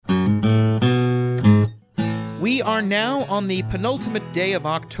We are now on the penultimate day of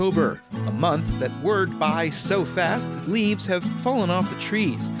October, a month that whirred by so fast that leaves have fallen off the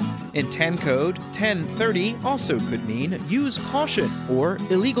trees. In 10 code, 1030 also could mean use caution or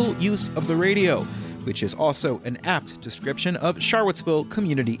illegal use of the radio, which is also an apt description of Charlottesville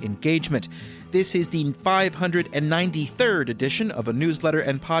community engagement. This is the 593rd edition of a newsletter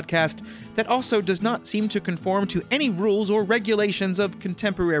and podcast that also does not seem to conform to any rules or regulations of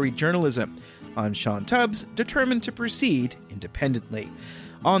contemporary journalism. I'm Sean Tubbs, determined to proceed independently.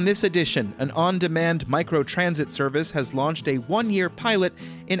 On this edition, an on-demand microtransit service has launched a one-year pilot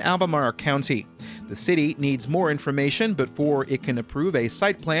in Albemarle County. The city needs more information before it can approve a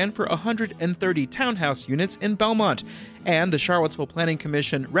site plan for 130 townhouse units in Belmont. And the Charlottesville Planning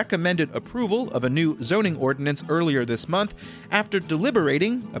Commission recommended approval of a new zoning ordinance earlier this month after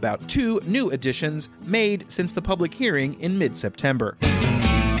deliberating about 2 new additions made since the public hearing in mid-September.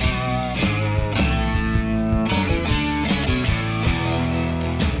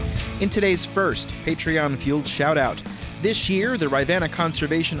 In today's first Patreon-fueled shout-out, this year, the Rivanna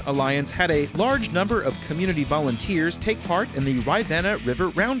Conservation Alliance had a large number of community volunteers take part in the Rivanna River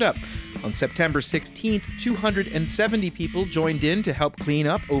Roundup. On September 16th, 270 people joined in to help clean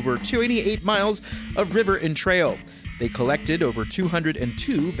up over 288 miles of river and trail. They collected over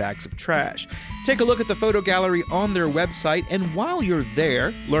 202 bags of trash. Take a look at the photo gallery on their website, and while you're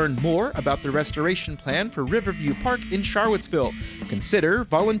there, learn more about the restoration plan for Riverview Park in Charlottesville. Consider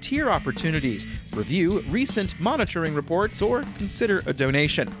volunteer opportunities, review recent monitoring reports, or consider a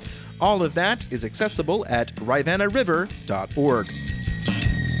donation. All of that is accessible at rivannariver.org.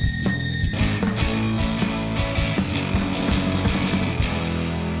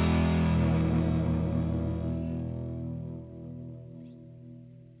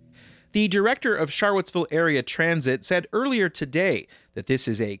 The director of Charlottesville Area Transit said earlier today that this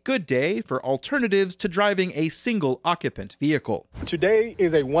is a good day for alternatives to driving a single-occupant vehicle. Today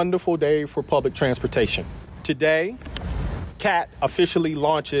is a wonderful day for public transportation. Today, CAT officially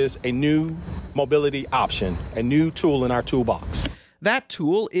launches a new mobility option, a new tool in our toolbox. That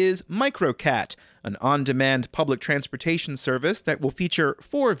tool is MicroCAT, an on-demand public transportation service that will feature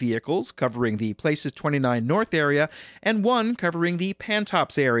 4 vehicles covering the Places29-North area and 1 covering the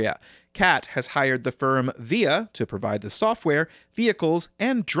Pantops area. CAT has hired the firm VIA to provide the software, vehicles,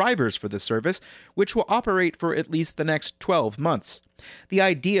 and drivers for the service, which will operate for at least the next 12 months. The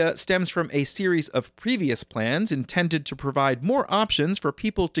idea stems from a series of previous plans intended to provide more options for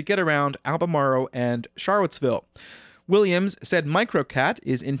people to get around Albemarle and Charlottesville. Williams said MicroCAT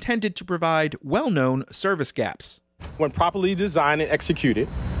is intended to provide well-known service gaps. When properly designed and executed,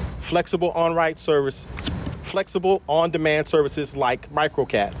 flexible on-demand services like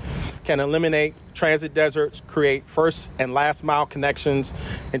MicroCAT can eliminate transit deserts, create first and last mile connections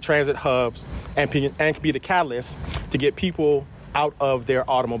in transit hubs, and can be the catalyst to get people out of their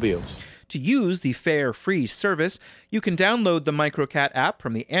automobiles. To use the fare-free service, you can download the MicroCAT app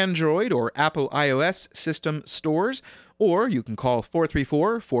from the Android or Apple iOS system stores, or you can call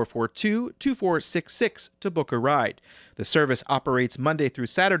 434-442-2466 to book a ride. The service operates Monday through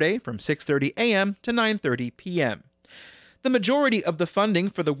Saturday from 6:30 a.m. to 9:30 p.m. The majority of the funding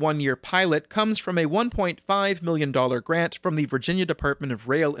for the one-year pilot comes from a $1.5 million grant from the Virginia Department of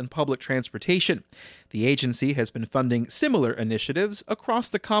Rail and Public Transportation. The agency has been funding similar initiatives across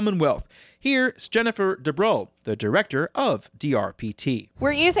the Commonwealth. Here's Jennifer DeBrull, the director of DRPT.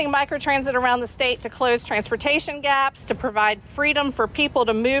 We're using microtransit around the state to close transportation gaps, to provide freedom for people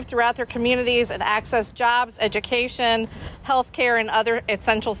to move throughout their communities and access jobs, education, healthcare, and other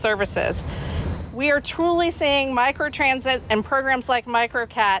essential services. We are truly seeing microtransit and programs like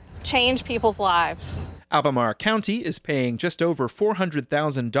MicroCAT change people's lives. Albemarle County is paying just over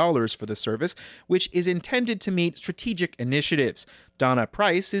 $400,000 for the service, which is intended to meet strategic initiatives. Donna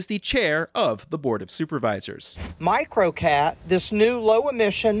Price is the chair of the Board of Supervisors. MicroCAT, this new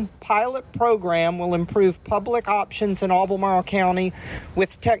low-emission pilot program, will improve public options in Albemarle County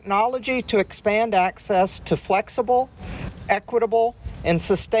with technology to expand access to flexible, equitable, and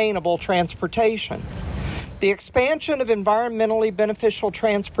sustainable transportation. The expansion of environmentally beneficial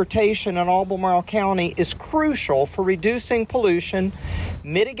transportation in Albemarle County is crucial for reducing pollution,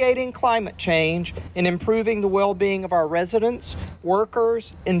 mitigating climate change, and improving the well-being of our residents,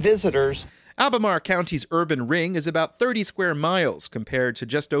 workers, and visitors. Albemarle County's urban ring is about 30 square miles compared to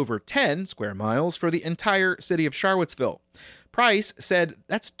just over 10 square miles for the entire city of Charlottesville. Price said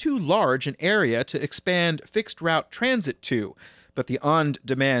that's too large an area to expand fixed-route transit to. But the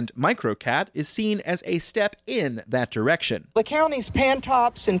on-demand MicroCAT is seen as a step in that direction. The county's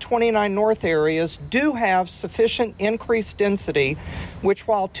Pantops and 29 North areas do have sufficient increased density, which,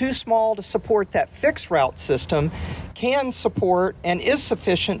 while too small to support that fixed route system, can support and is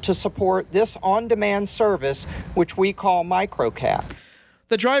sufficient to support this on-demand service, which we call MicroCAT.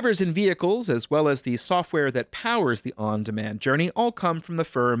 The drivers in vehicles, as well as the software that powers the on-demand journey, all come from the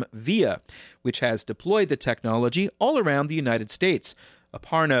firm VIA, which has deployed the technology all around the United States.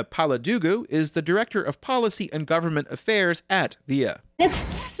 Aparna Paladugu is the Director of Policy and Government Affairs at VIA.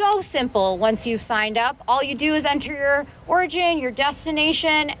 It's so simple once you've signed up. All you do is enter your origin, your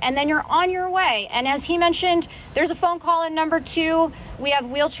destination, and then you're on your way. And as he mentioned, there's a phone call in number 2. We have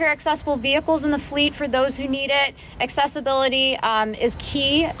wheelchair accessible vehicles in the fleet for those who need it. Accessibility is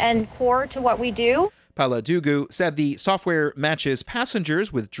key and core to what we do. Paladugu said the software matches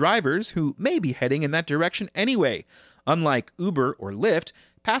passengers with drivers who may be heading in that direction anyway. Unlike Uber or Lyft,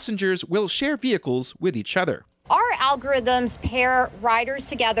 passengers will share vehicles with each other. Our algorithms pair riders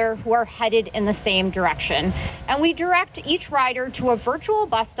together who are headed in the same direction. And we direct each rider to a virtual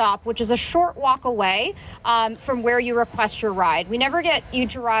bus stop, which is a short walk away from where you request your ride. We never get you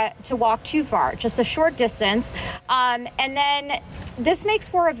to walk too far, just a short distance. And then this makes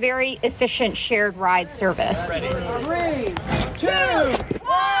for a very efficient shared ride service. Ready? 3, 2, 1,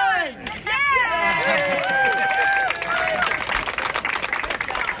 yeah!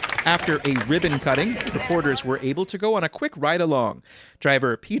 After a ribbon cutting, reporters were able to go on a quick ride-along.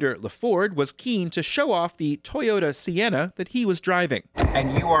 Driver Peter LaFord was keen to show off the Toyota Sienna that he was driving.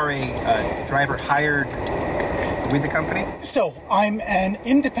 And you are a driver hired with the company? So I'm an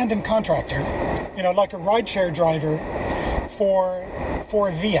independent contractor, like a rideshare driver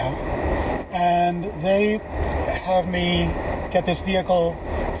for VIA. And they have me get this vehicle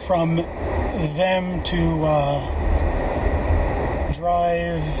from them to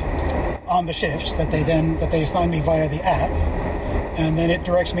drive on the shifts that they assign me via the app, and then it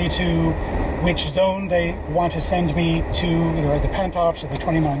directs me to which zone they want to send me to, either at the Pantops or the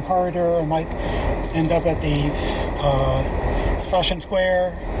 29 corridor. I might end up at the Fashion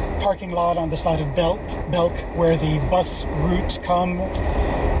Square parking lot on the side of Belk where the bus routes come,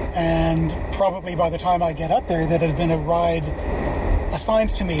 and probably by the time I get up there that had been a ride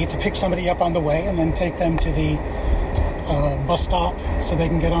assigned to me to pick somebody up on the way and then take them to the bus stop so they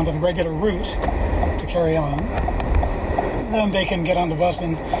can get onto the regular route to carry on. Then they can get on the bus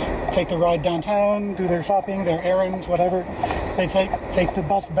and take the ride downtown, do their shopping, their errands, whatever. They take the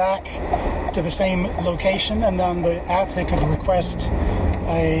bus back to the same location, and on the app they could request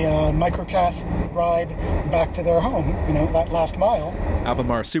a MicroCAT ride back to their home, that last mile.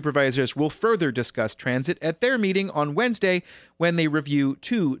 Albemarle supervisors will further discuss transit at their meeting on Wednesday when they review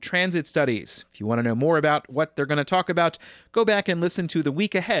 2 transit studies. If you want to know more about what they're going to talk about, go back and listen to The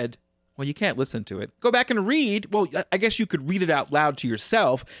Week Ahead. Well, you can't listen to it. Go back and read. Well, I guess you could read it out loud to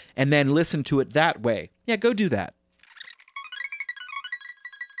yourself and then listen to it that way. Yeah, go do that.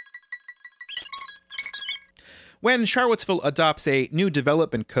 When Charlottesville adopts a new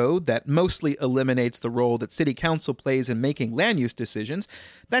development code that mostly eliminates the role that City Council plays in making land use decisions,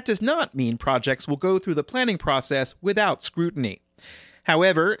 that does not mean projects will go through the planning process without scrutiny.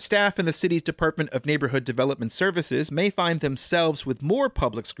 However, staff in the city's Department of Neighborhood Development Services may find themselves with more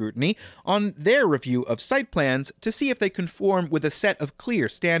public scrutiny on their review of site plans to see if they conform with a set of clear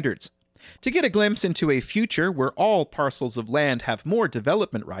standards. To get a glimpse into a future where all parcels of land have more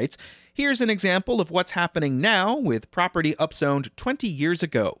development rights, here's an example of what's happening now with property upzoned 20 years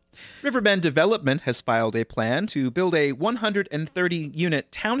ago. Riverbend Development has filed a plan to build a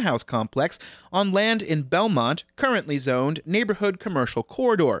 130-unit townhouse complex on land in Belmont, currently zoned Neighborhood Commercial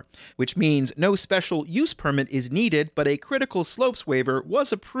Corridor, which means no special use permit is needed, but a critical slopes waiver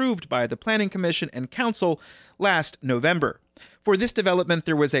was approved by the Planning Commission and Council last November. For this development,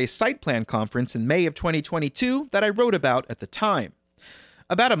 there was a site plan conference in May of 2022 that I wrote about at the time.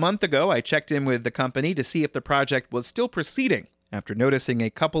 About a month ago, I checked in with the company to see if the project was still proceeding, after noticing a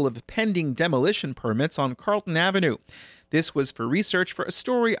couple of pending demolition permits on Carlton Avenue. This was for research for a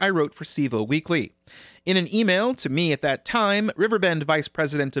story I wrote for CIVO Weekly. In an email to me at that time, Riverbend Vice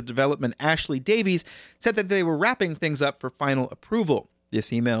President of Development Ashley Davies said that they were wrapping things up for final approval.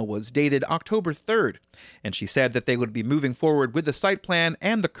 This email was dated October 3rd, and she said that they would be moving forward with the site plan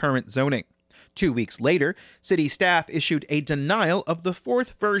and the current zoning. 2 weeks later, city staff issued a denial of the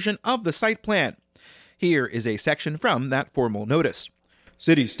 4th version of the site plan. Here is a section from that formal notice.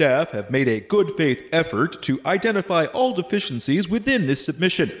 City staff have made a good faith effort to identify all deficiencies within this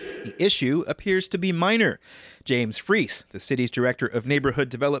submission. The issue appears to be minor. James Freese, the city's director of neighborhood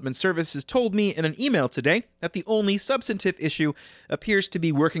development services, told me in an email today that the only substantive issue appears to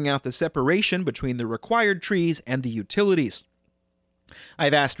be working out the separation between the required trees and the utilities.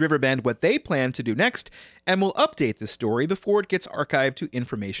 I've asked Riverbend what they plan to do next, and will update the story before it gets archived to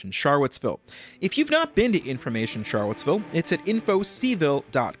Information Charlottesville. If you've not been to Information Charlottesville, it's at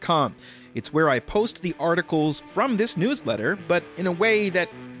infocville.com. It's where I post the articles from this newsletter, but in a way that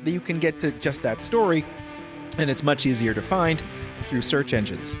you can get to just that story, and it's much easier to find through search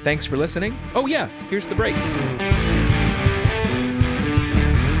engines. Thanks for listening. Oh yeah, here's the break.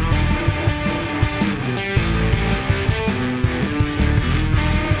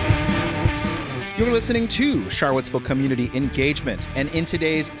 You're listening to Charlottesville Community Engagement, and in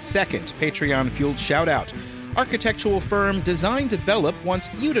today's second Patreon-fueled shout-out, architectural firm Design Develop wants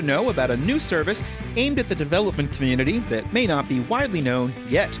you to know about a new service aimed at the development community that may not be widely known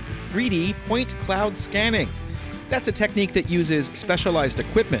yet: 3D point cloud scanning. That's a technique that uses specialized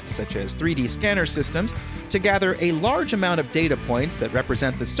equipment, such as 3D scanner systems, to gather a large amount of data points that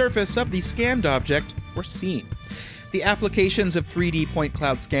represent the surface of the scanned object or scene. The applications of 3D point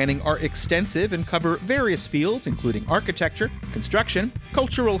cloud scanning are extensive and cover various fields, including architecture, construction,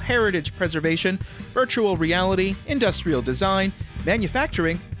 cultural heritage preservation, virtual reality, industrial design,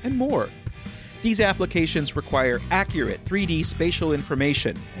 manufacturing, and more. These applications require accurate 3D spatial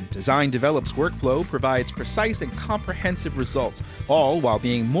information, and Design Develop's workflow provides precise and comprehensive results, all while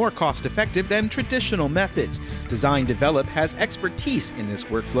being more cost-effective than traditional methods. Design Develop has expertise in this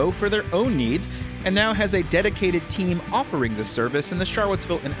workflow for their own needs, and now has a dedicated team offering this service in the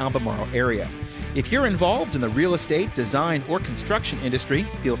Charlottesville and Albemarle area. If you're involved in the real estate, design, or construction industry,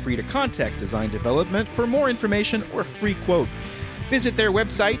 feel free to contact Design Development for more information or a free quote. Visit their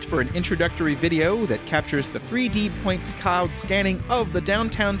website for an introductory video that captures the 3D point cloud scanning of the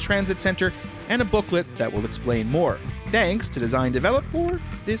downtown transit center and a booklet that will explain more. Thanks to Design Develop for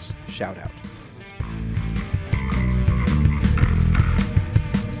this shout-out.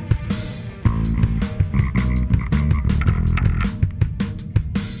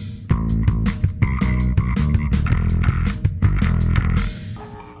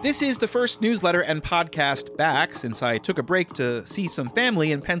 This is the first newsletter and podcast back since I took a break to see some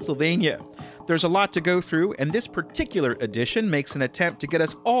family in Pennsylvania. There's a lot to go through, and this particular edition makes an attempt to get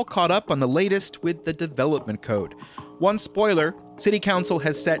us all caught up on the latest with the development code. One spoiler, City Council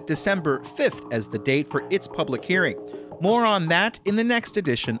has set December 5th as the date for its public hearing. More on that in the next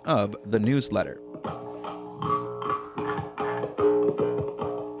edition of the newsletter.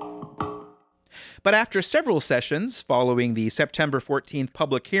 But after several sessions following the September 14th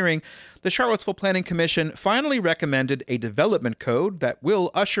public hearing, the Charlottesville Planning Commission finally recommended a development code that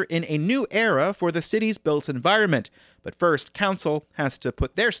will usher in a new era for the city's built environment. But first, Council has to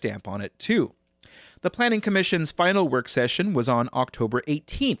put their stamp on it, too. The Planning Commission's final work session was on October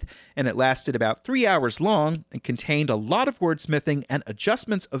 18th, and it lasted about 3 hours long and contained a lot of wordsmithing and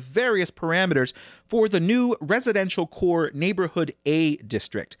adjustments of various parameters for the new Residential Core Neighborhood A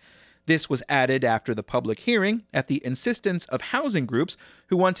district. This was added after the public hearing at the insistence of housing groups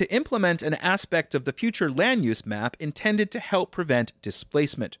who want to implement an aspect of the future land use map intended to help prevent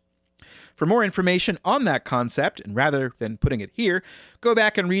displacement. For more information on that concept, and rather than putting it here, go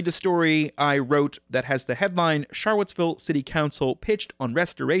back and read the story I wrote that has the headline "Charlottesville City Council Pitched on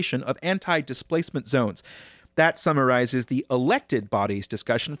Restoration of Anti-Displacement Zones." That summarizes the elected body's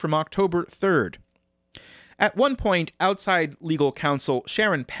discussion from October 3rd. At one point, outside legal counsel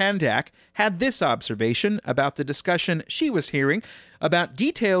Sharon Pandak had this observation about the discussion she was hearing about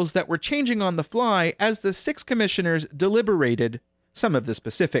details that were changing on the fly as the 6 commissioners deliberated some of the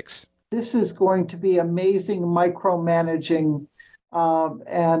specifics. This is going to be amazing micromanaging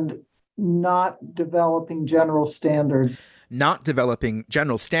and not developing general standards. Not developing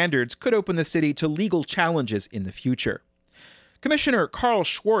general standards could open the city to legal challenges in the future. Commissioner Carl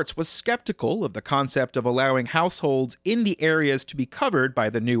Schwartz was skeptical of the concept of allowing households in the areas to be covered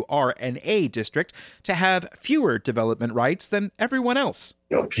by the new R&A district to have fewer development rights than everyone else.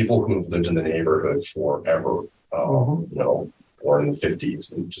 People who've lived in the neighborhood forever, born in the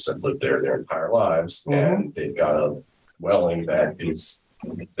 50s and just have lived there their entire lives, and they've got a dwelling that is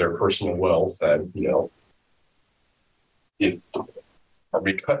their personal wealth that, are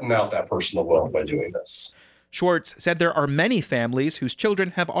we cutting out that personal wealth by doing this? Schwartz said there are many families whose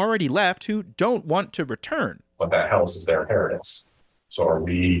children have already left who don't want to return. But that house is their inheritance. So are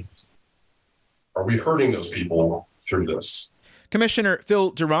we hurting those people through this? Commissioner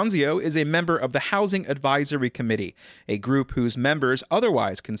Phil Duranzio is a member of the Housing Advisory Committee, a group whose members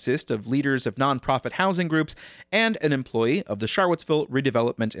otherwise consist of leaders of nonprofit housing groups and an employee of the Charlottesville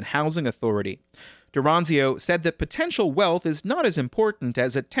Redevelopment and Housing Authority. Duranzio said that potential wealth is not as important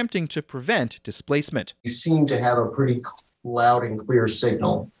as attempting to prevent displacement. You seem to have a pretty loud and clear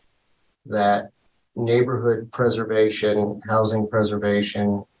signal that neighborhood preservation, housing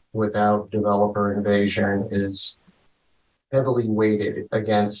preservation without developer invasion is heavily weighted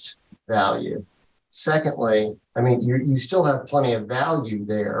against value. Secondly, I mean, you still have plenty of value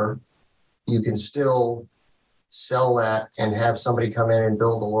there. You can still sell that and have somebody come in and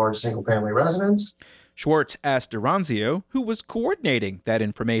build a large single-family residence. Schwartz asked Duranzio, who was coordinating that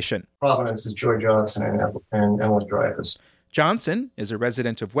information. Providence is Joy Johnson and Emily Dreyfus. Johnson is a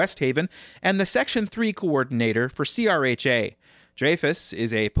resident of West Haven and the Section 3 coordinator for CRHA. Dreyfus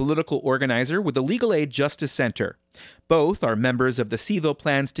is a political organizer with the Legal Aid Justice Center. Both are members of the Seville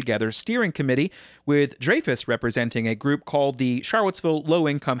Plans Together Steering Committee, with Dreyfus representing a group called the Charlottesville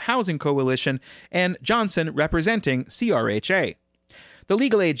Low-Income Housing Coalition and Johnson representing CRHA. The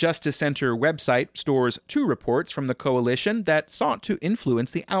Legal Aid Justice Center website stores 2 reports from the coalition that sought to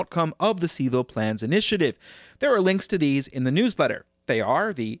influence the outcome of the Seville Plans initiative. There are links to these in the newsletter. They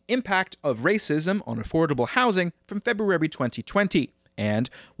are the Impact of Racism on Affordable Housing from February 2020 and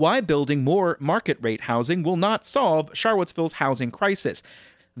Why Building More Market-Rate Housing Will Not Solve Charlottesville's Housing Crisis.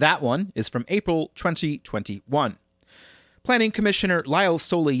 That one is from April 2021. Planning Commissioner Lyle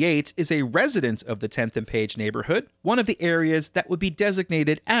Soley Yates is a resident of the 10th and Page neighborhood, one of the areas that would be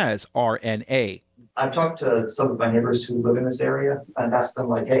designated as RNA. I've talked to some of my neighbors who live in this area and asked them,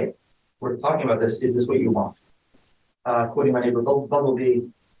 like, hey, we're talking about this. Is this what you want? Quoting my neighbor Bumblebee,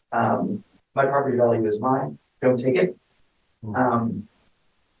 my property value is mine. Don't take it.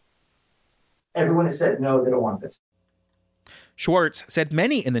 Everyone has said, no, they don't want this. Schwartz said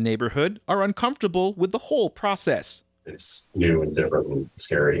many in the neighborhood are uncomfortable with the whole process. It's new and different and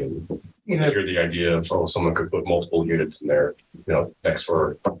scary. And you hear the idea of, someone could put multiple units in there, next to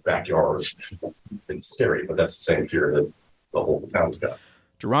our backyard. It's scary, but that's the same fear that the whole town's got.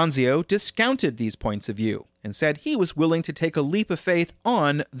 Duranzio discounted these points of view and said he was willing to take a leap of faith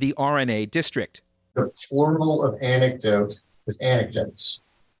on the RNA district. The plural of anecdote is anecdotes,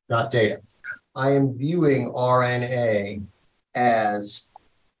 not data. I am viewing RNA as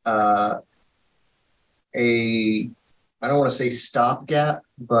I don't want to say stopgap,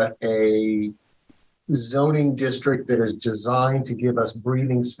 but a zoning district that is designed to give us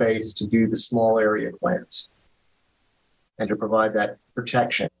breathing space to do the small area plans and to provide that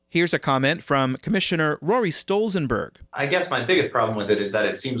protection. Here's a comment from Commissioner Rory Stolzenberg. I guess my biggest problem with it is that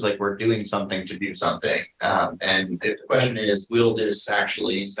it seems like we're doing something to do something. And if the question is, will this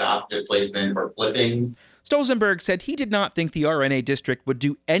actually stop displacement or flipping? Stolzenberg said he did not think the RNA district would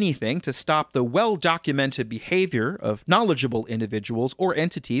do anything to stop the well-documented behavior of knowledgeable individuals or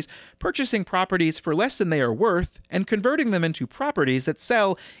entities purchasing properties for less than they are worth and converting them into properties that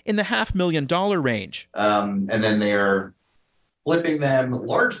sell in the $500,000 range. And then they are flipping them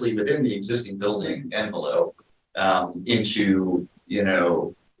largely within the existing building envelope into,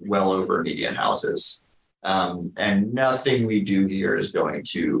 well over median houses. And nothing we do here is going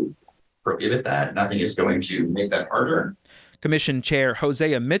to prohibit that. Nothing is going to make that harder. Commission Chair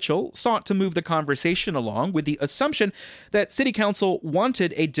Hosea Mitchell sought to move the conversation along with the assumption that City Council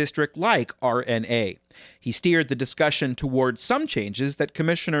wanted a district like RNA. He steered the discussion toward some changes that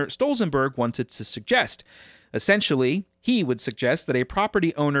Commissioner Stolzenberg wanted to suggest. Essentially, he would suggest that a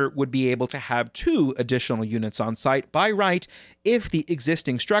property owner would be able to have 2 additional units on site by right if the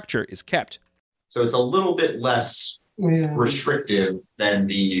existing structure is kept. So it's a little bit less restrictive than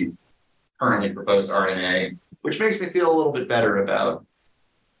the currently proposed RNA, which makes me feel a little bit better about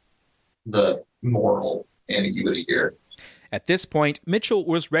the moral ambiguity here. At this point, Mitchell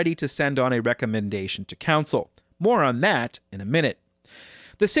was ready to send on a recommendation to council. More on that in a minute.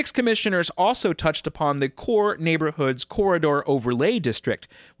 The 6 commissioners also touched upon the Core Neighborhoods Corridor Overlay District,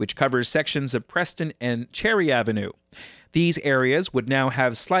 which covers sections of Preston and Cherry Avenue. These areas would now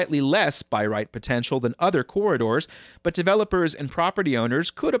have slightly less by right potential than other corridors, but developers and property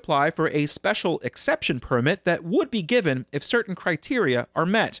owners could apply for a special exception permit that would be given if certain criteria are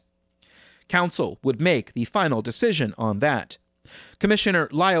met. Council would make the final decision on that. Commissioner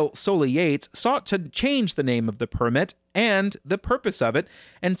Lyle Soley Yates sought to change the name of the permit and the purpose of it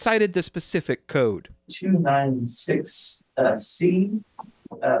and cited the specific code. 296C,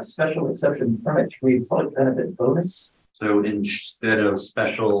 special exception permit to read public benefit bonus. So instead of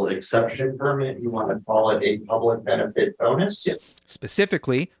special exception permit, you want to call it a public benefit bonus? Yes.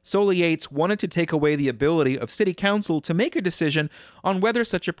 Specifically, Soli Yates wanted to take away the ability of City Council to make a decision on whether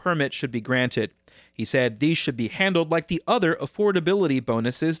such a permit should be granted. He said these should be handled like the other affordability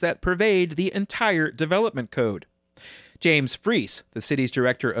bonuses that pervade the entire development code. James Freese, the city's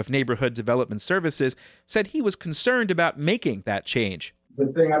director of neighborhood development services, said he was concerned about making that change. The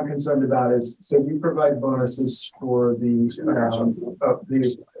thing I'm concerned about is, so we provide bonuses for the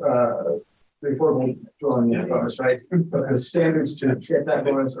affordable dwelling unit bonus, right? But the standards to get that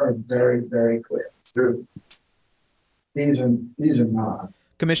bonus are very, very clear. These are not.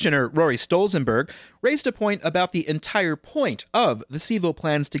 Commissioner Rory Stolzenberg raised a point about the entire point of the Seville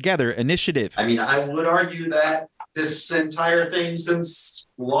Plans Together initiative. I mean, I would argue that this entire thing, since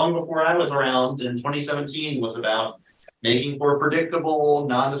long before I was around in 2017, was about making for predictable,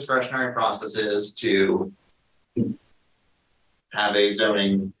 non-discretionary processes to have a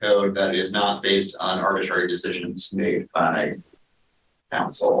zoning code that is not based on arbitrary decisions made by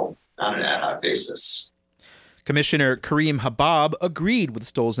council on an ad hoc basis. Commissioner Kareem Habab agreed with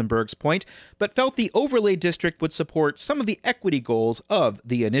Stolzenberg's point, but felt the overlay district would support some of the equity goals of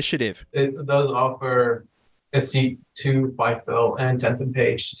the initiative. It does offer a seat to Fikeville and 10th and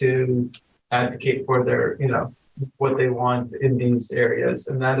Page to advocate for their, what they want in these areas.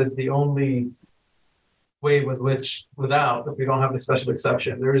 And that is the only way if we don't have the special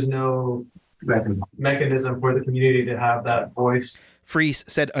exception, there is no mechanism for the community to have that voice. Freese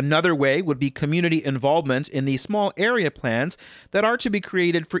said another way would be community involvement in the small area plans that are to be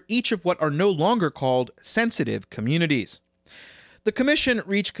created for each of what are no longer called sensitive communities. The commission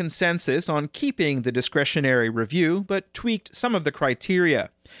reached consensus on keeping the discretionary review, but tweaked some of the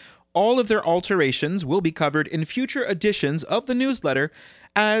criteria. All of their alterations will be covered in future editions of the newsletter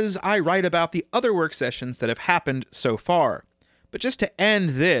as I write about the other work sessions that have happened so far. But just to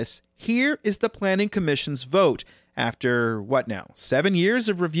end this, here is the Planning Commission's vote after, 7 years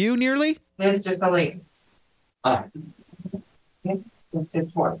of review nearly? Mr. Solis. Aye.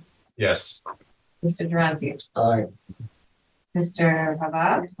 Mr. Schwartz. Yes. Mr. Duranzi. Aye. Mr.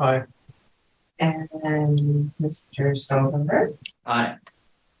 Habab. Aye. And Mr. Stolzenberg. Aye.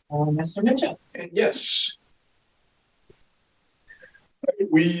 And Mr. Mitchell. Yes.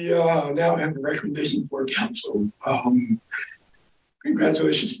 We now have a recommendation for council.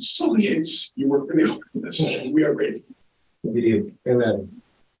 Congratulations, Mr. Soli Yates. You worked really hard on this. We are grateful. We do. Amen.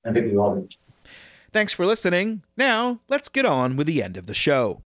 I think we all do. Thanks for listening. Now, let's get on with the end of the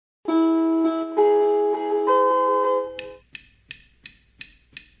show.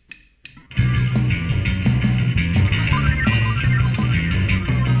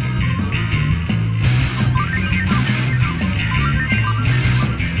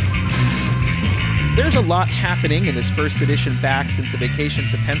 There's a lot happening in this first edition back since a vacation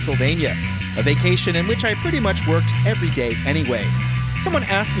to Pennsylvania, a vacation in which I pretty much worked every day anyway. Someone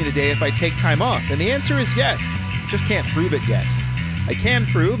asked me today if I take time off, and the answer is yes. Just can't prove it yet. I can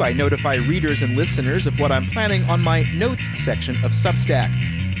prove I notify readers and listeners of what I'm planning on my notes section of Substack.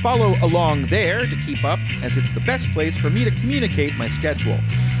 Follow along there to keep up, as it's the best place for me to communicate my schedule.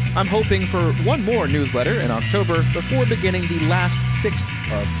 I'm hoping for one more newsletter in October before beginning the last 6th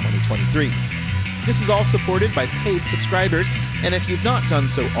of 2023. This is all supported by paid subscribers, and if you've not done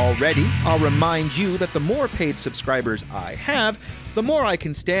so already, I'll remind you that the more paid subscribers I have, the more I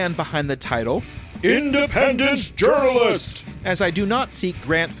can stand behind the title, Independent Journalist! As I do not seek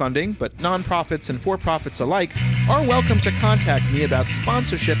grant funding, but nonprofits and for-profits alike are welcome to contact me about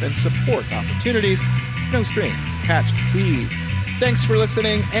sponsorship and support opportunities. No strings attached, please. Thanks for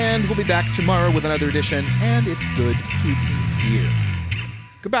listening, and we'll be back tomorrow with another edition, and it's good to be here.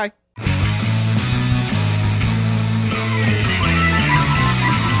 Goodbye.